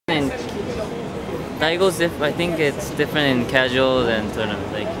I think it's different in casuals and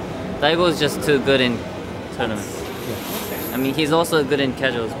tournaments. Like Daigo's just too good in tournaments. Yeah. I mean, he's also good in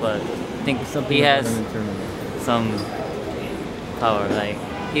casuals, but I think he has some power. Like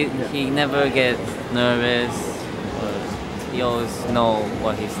he never gets nervous. Or he always know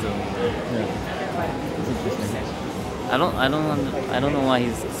what he's doing. Yeah. That's interesting. I don't know why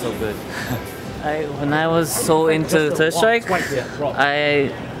he's so good. When I was so into Third Strike,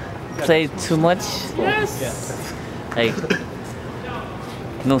 I played too much. Like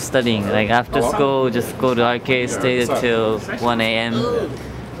no studying. Like after school, just go to arcade, stay till 1 a.m.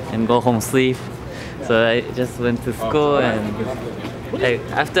 and go home sleep. So I just went to school, and like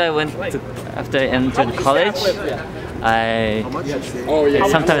after I entered college,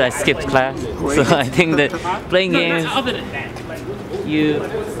 sometimes I skipped class. So I think that playing games,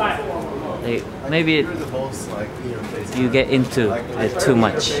 maybe you get into it too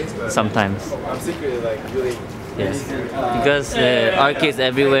much sometimes. Yes, because the arcades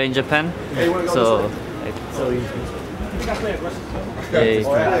everywhere in Japan, so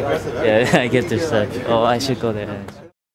yeah, I get this. Oh, I should go there.